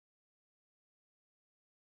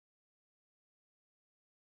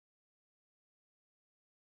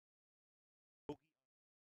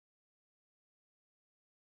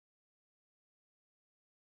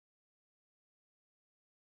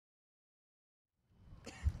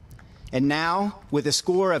And now, with a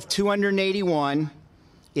score of 281,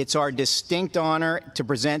 it's our distinct honor to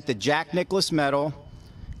present the Jack Nicklaus Medal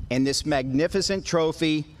and this magnificent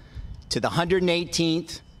trophy to the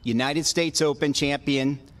 118th United States Open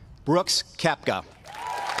champion, Brooks Koepka.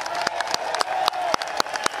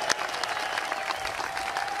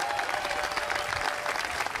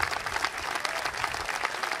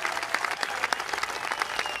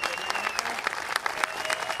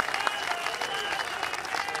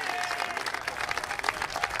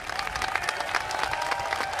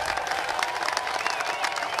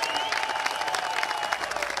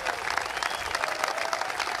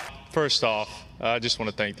 First off, I just want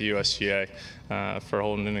to thank the USGA for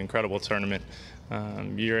holding an incredible tournament.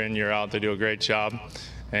 Year in, year out, they do a great job,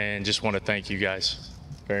 and just want to thank you guys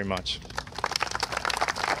very much.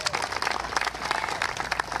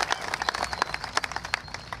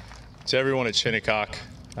 To everyone at Shinnecock,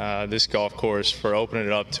 this golf course, for opening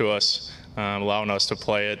it up to us, allowing us to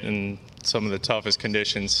play it in some of the toughest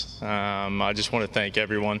conditions. I just want to thank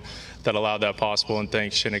everyone that allowed that possible, and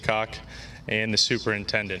thank Shinnecock and the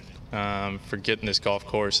superintendent for getting this golf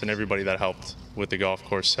course, and everybody that helped with the golf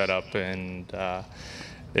course setup. And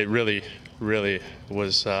it really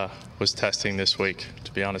was testing this week,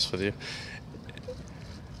 to be honest with you.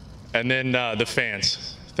 And then the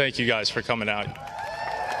fans, thank you guys for coming out.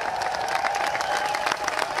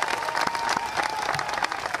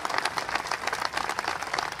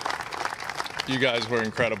 You guys were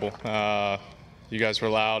incredible. You guys were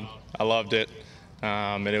loud. I loved it.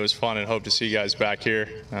 And it was fun, and hope to see you guys back here.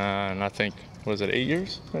 And I think, was it 8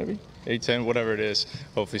 years, maybe? 8, 10, whatever it is.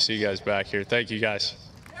 Hopefully see you guys back here. Thank you, guys.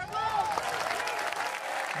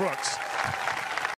 Brooks.